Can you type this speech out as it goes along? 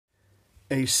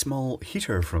a small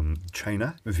heater from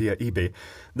China via eBay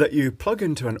that you plug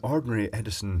into an ordinary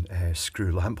Edison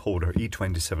screw lamp holder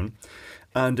E27,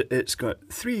 and it's got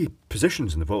 3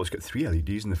 positions in the wall. It's got 3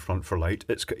 LEDs in the front for light.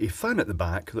 It's got a fan at the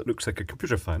back that looks like a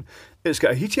computer fan. It's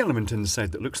got a heat element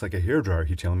inside that looks like a hairdryer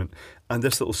heat element, and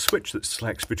this little switch that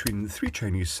selects between the 3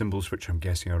 Chinese symbols, which I'm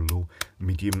guessing are low,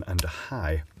 medium and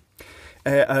high.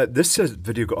 This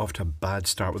video got off to a bad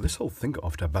start. Well, this whole thing got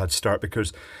off to a bad start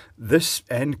because this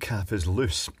end cap is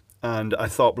loose, and I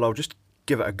thought, well, I'll just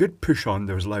give it a good push on.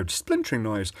 There was loud splintering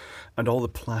noise, and all the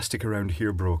plastic around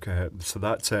here broke. So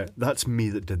that's me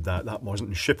that did that. That wasn't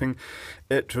in shipping.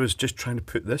 It was just trying to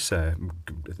put this.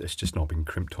 It's just not been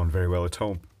crimped on very well at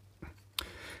all.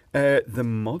 The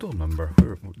model number,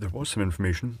 there was some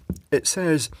information. It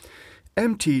says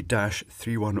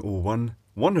MT-3101.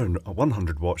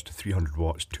 100 watts to 300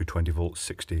 watts, 220 volts,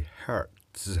 60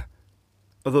 hertz.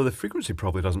 Although the frequency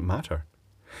probably doesn't matter.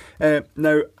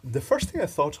 Now, the first thing I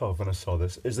thought of when I saw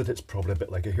this is that it's probably a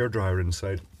bit like a hairdryer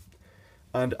inside.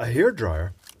 And a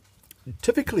hairdryer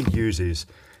typically uses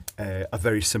a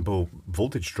very simple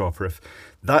voltage dropper. If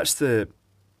that's the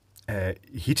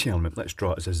heating element, let's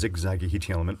draw it as a zigzaggy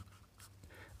heating element.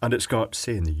 And it's got,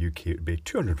 say in the UK, it would be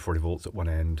 240 volts at one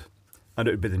end, and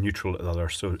it would be the neutral at the other,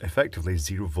 so effectively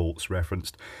 0 volts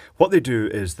referenced. What they do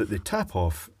is that they tap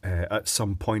off at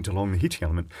some point along the heating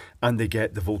element, and they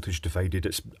get the voltage divided.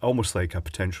 It's almost like a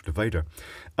potential divider.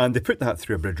 And they put that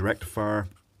through a bridge rectifier,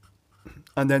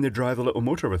 and then they drive a little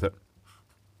motor with it.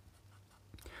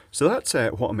 So that's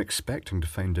what I'm expecting to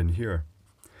find in here.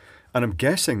 And I'm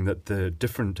guessing that the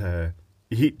different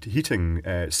heating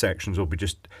sections will be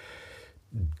just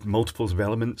multiples of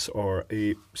elements or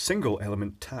a single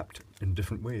element tapped in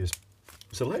different ways.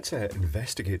 So let's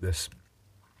investigate this.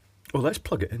 Oh, let's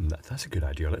plug it in. That's a good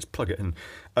idea. Let's plug it in.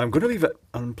 I'm going to leave it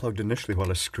unplugged initially while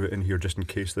I screw it in here, just in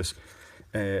case this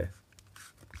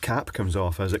cap comes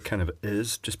off, as it kind of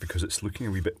is, just because it's looking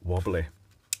a wee bit wobbly.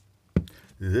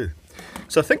 Ugh.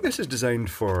 So I think this is designed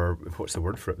for, what's the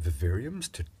word for it,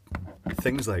 vivariums? To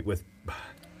things like with,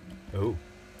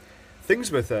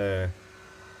 things with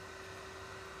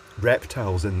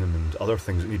reptiles in them and other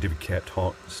things that need to be kept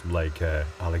hot, like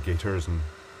alligators and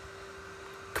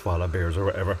koala bears or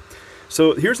whatever.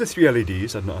 So here's the 3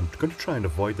 LEDs, and I'm going to try and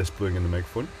avoid this blowing in the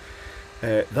microphone.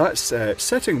 That's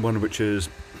setting 1, which is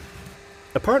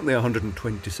apparently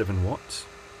 127 watts.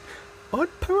 Odd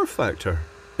power factor.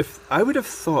 If I would have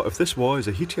thought if this was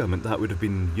a heat element, that would have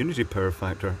been unity power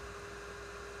factor.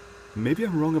 Maybe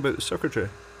I'm wrong about the circuitry.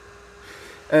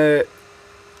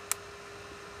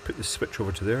 Put the switch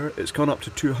over to there. It's gone up to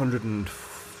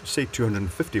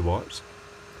 250 watts,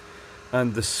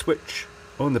 and the switch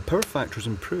on the power factor's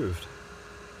improved.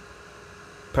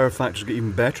 Power factor's got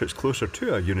even better. It's closer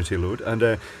to a unity load,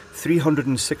 and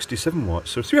 367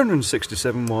 watts. So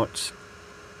 367 watts,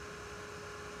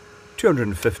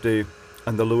 250,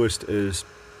 and the lowest is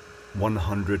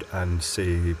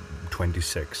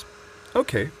 126.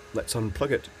 Okay, let's unplug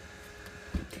it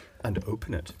and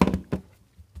open it.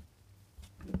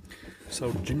 So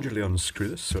I'll gingerly unscrew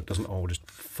this so it doesn't all just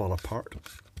fall apart.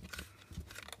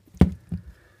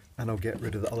 And I'll get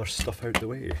rid of the other stuff out the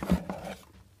way.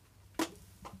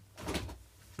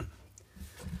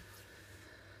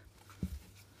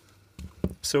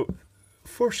 So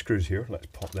 4 screws here, let's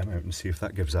pop them out and see if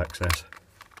that gives access.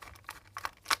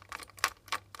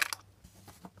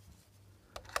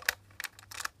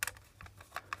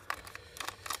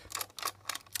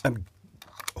 I'm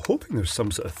hoping there's some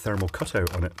sort of thermal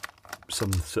cutout on it.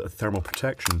 Some sort of thermal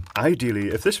protection.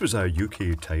 Ideally, if this was a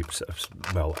UK type,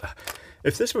 well,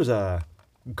 if this was a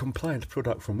compliant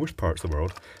product from most parts of the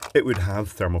world, it would have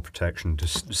thermal protection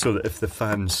so that if the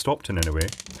fan stopped in any way,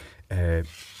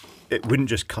 it wouldn't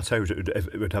just cut out,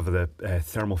 it would have the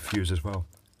thermal fuse as well.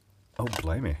 Oh,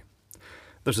 blimey.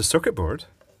 There's a circuit board.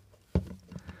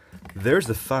 There's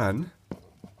the fan.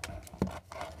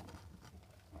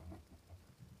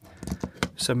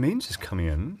 So mains is coming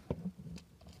in.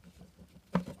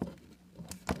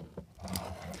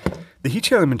 The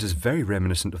heat element is very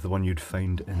reminiscent of the one you'd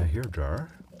find in a hairdryer.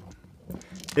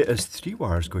 It has 3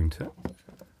 wires going to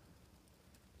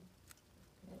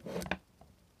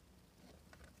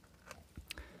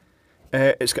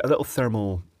it. It's got a little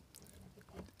thermal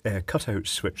cutout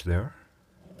switch there.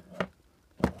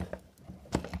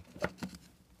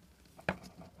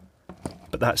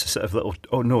 But that's a sort of little,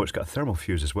 oh no, it's got a thermal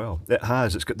fuse as well.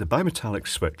 It's got the bimetallic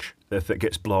switch, if it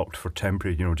gets blocked for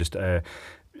temporary, just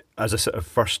as a sort of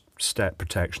first step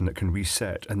protection that can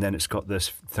reset, and then it's got this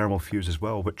thermal fuse as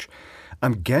well, which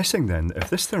I'm guessing then, if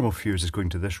this thermal fuse is going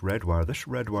to this red wire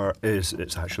is,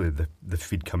 it's actually the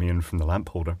feed coming in from the lamp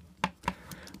holder.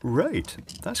 Right,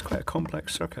 that's quite a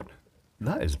complex circuit.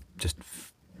 That is just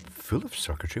full of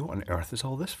circuitry. What on earth is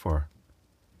all this for?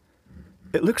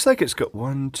 It looks like it's got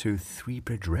 1, 2, 3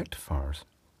 bridge rectifiers.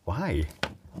 Why?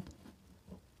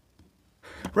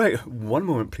 Right, one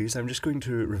moment please, I'm just going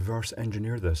to reverse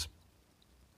engineer this.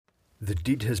 The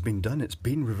deed has been done, it's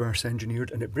been reverse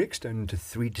engineered, and it breaks down into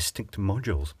 3 distinct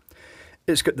modules.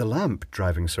 It's got the lamp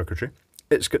driving circuitry,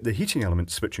 it's got the heating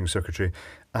element switching circuitry,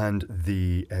 and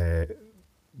the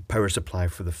power supply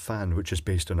for the fan, which is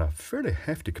based on a fairly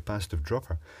hefty capacitive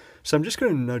dropper. So I'm just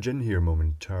going to nudge in here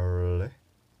momentarily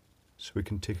so we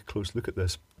can take a close look at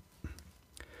this.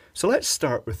 So let's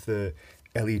start with the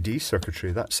LED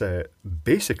circuitry. That's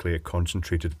basically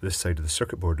concentrated at this side of the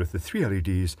circuit board with the 3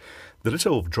 LEDs, the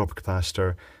little dropper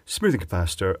capacitor, smoothing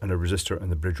capacitor, and a resistor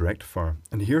and the bridge rectifier.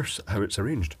 And here's how it's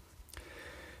arranged.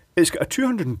 It's got a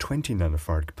 220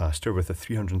 nanofarad capacitor with a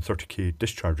 330k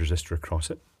discharge resistor across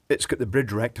it. It's got the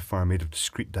bridge rectifier made of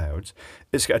discrete diodes.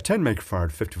 It's got a 10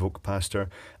 microfarad 50 volt capacitor,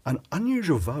 an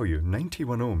unusual value,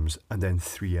 91 ohms, and then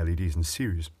 3 LEDs in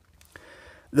series.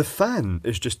 The fan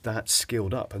is just that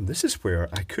scaled up, and this is where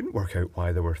I couldn't work out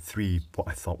why there were 3 what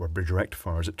I thought were bridge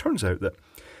rectifiers. It turns out that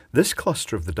this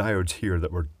cluster of the diodes here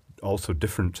that were also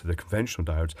different to the conventional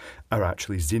diodes are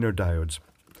actually Zener Diodes.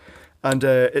 And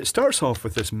it starts off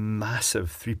with this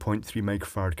massive 3.3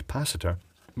 microfarad capacitor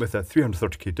with a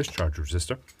 330k discharge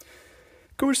resistor,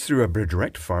 goes through a bridge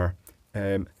rectifier,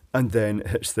 and then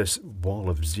hits this wall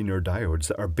of Zener Diodes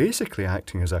that are basically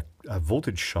acting as a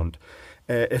voltage shunt.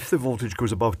 If the voltage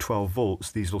goes above 12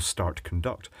 volts, these will start to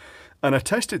conduct. And I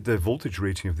tested the voltage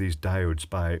rating of these diodes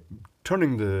by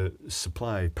turning the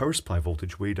power supply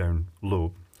voltage way down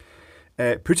low,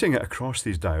 putting it across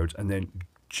these diodes, and then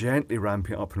gently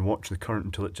ramping it up and watching the current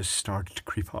until it just started to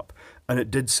creep up. And it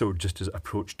did so just as it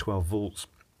approached 12 volts.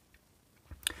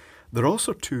 There are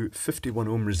also 2 51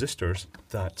 ohm resistors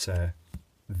that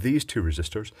these 2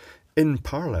 resistors in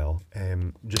parallel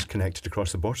just connected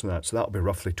across the bottom of that, so that'll be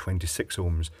roughly 26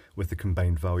 ohms with the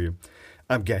combined value.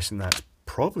 I'm guessing that's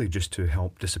probably just to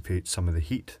help dissipate some of the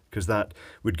heat, because that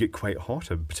would get quite hot,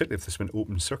 particularly if this went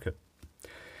open circuit.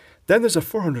 Then there's a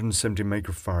 470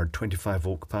 microfarad 25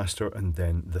 volt capacitor, and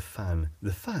then the fan.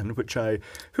 The fan, which I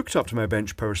hooked up to my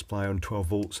bench power supply on 12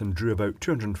 volts and drew about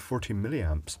 240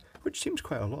 milliamps, which seems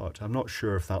quite a lot. I'm not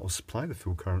sure if that will supply the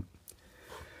full current.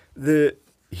 The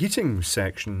heating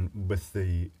section with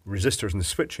the resistors and the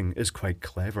switching is quite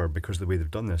clever because of the way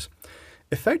they've done this.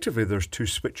 Effectively, there's 2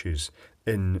 switches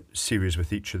in series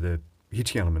with each of the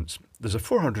heating elements. There's a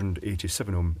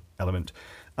 487 ohm element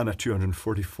and a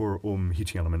 244 ohm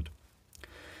heating element.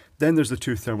 Then there's the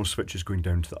 2 thermal switches going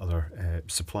down to the other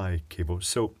supply cable.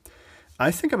 So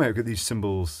I think I might have got these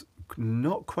symbols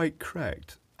not quite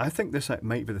correct. I think this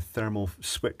might be the thermal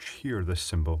switch here, this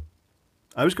symbol.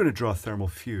 I was going to draw a thermal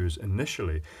fuse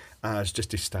initially as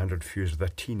just a standard fuse with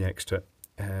a T next to it.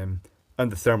 And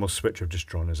the thermal switch I've just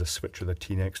drawn as a switch with a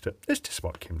T next to it. It's just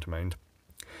what came to mind.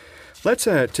 Let's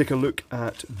take a look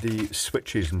at the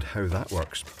switches and how that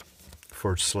works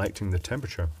for selecting the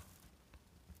temperature.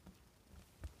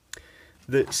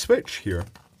 The switch here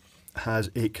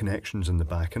has 8 connections in the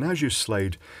back, and as you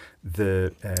slide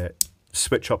the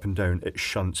switch up and down, it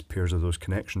shunts pairs of those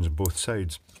connections on both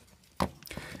sides.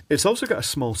 It's also got a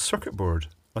small circuit board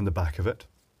on the back of it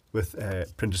with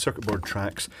printed circuit board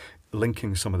tracks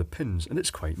linking some of the pins, and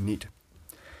it's quite neat.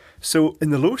 So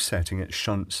in the low setting, it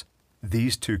shunts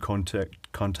these 2 contacts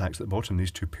at the bottom,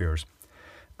 these 2 pairs.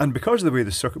 And because of the way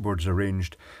the circuit board is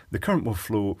arranged, the current will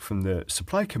flow from the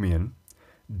supply coming in,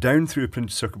 down through a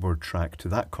printed circuit board track to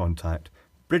that contact,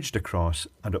 bridged across,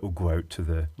 and it will go out to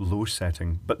the low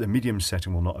setting, but the medium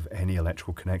setting will not have any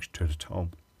electrical connection to it at all.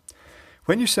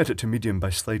 When you set it to medium by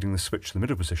sliding the switch to the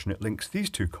middle position, it links these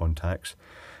 2 contacts,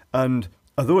 and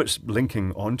although it's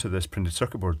linking onto this printed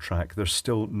circuit board track, there's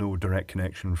still no direct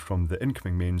connection from the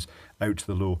incoming mains out to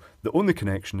the low. The only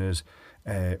connection is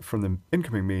from the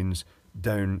incoming mains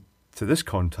down to this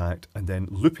contact and then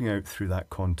looping out through that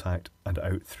contact and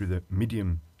out through the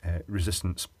medium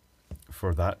resistance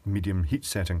for that medium heat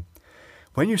setting.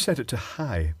 When you set it to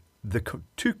high, the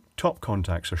 2 top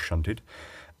contacts are shunted,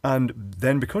 and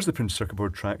then because the printed circuit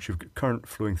board tracks, you've got current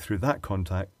flowing through that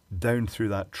contact, down through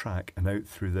that track and out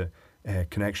through the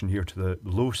connection here to the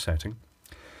low setting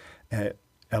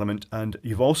element, and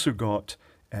you've also got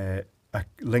a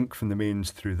link from the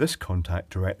mains through this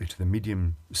contact directly to the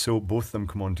medium, so both of them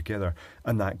come on together,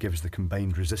 and that gives the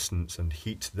combined resistance and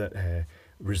heat that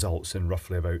results in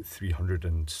roughly about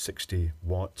 360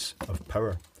 watts of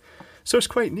power. So it's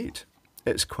quite neat.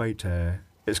 It's quite a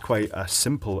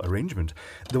simple arrangement.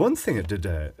 The one thing it did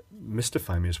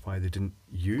mystify me is why they didn't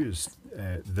use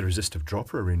the resistive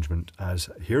dropper arrangement as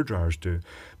hairdryers do.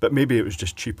 But maybe it was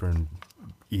just cheaper and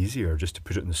easier just to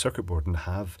put it in the circuit board and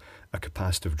have a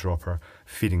capacitive dropper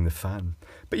feeding the fan.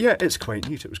 But yeah, it's quite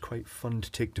neat. It was quite fun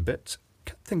to take to bits.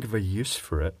 Can't think of a use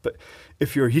for it, but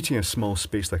if you're heating a small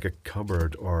space like a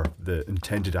cupboard or the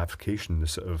intended application, the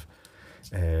sort of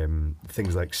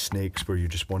things like snakes where you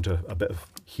just want a bit of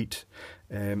heat,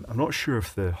 I'm not sure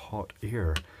if the hot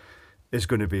air is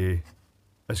going to be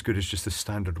as good as just the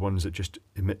standard ones that just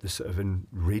emit this sort of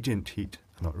radiant heat.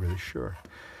 I'm not really sure.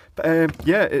 But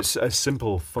yeah, it's a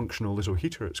simple, functional little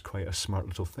heater. It's quite a smart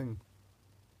little thing.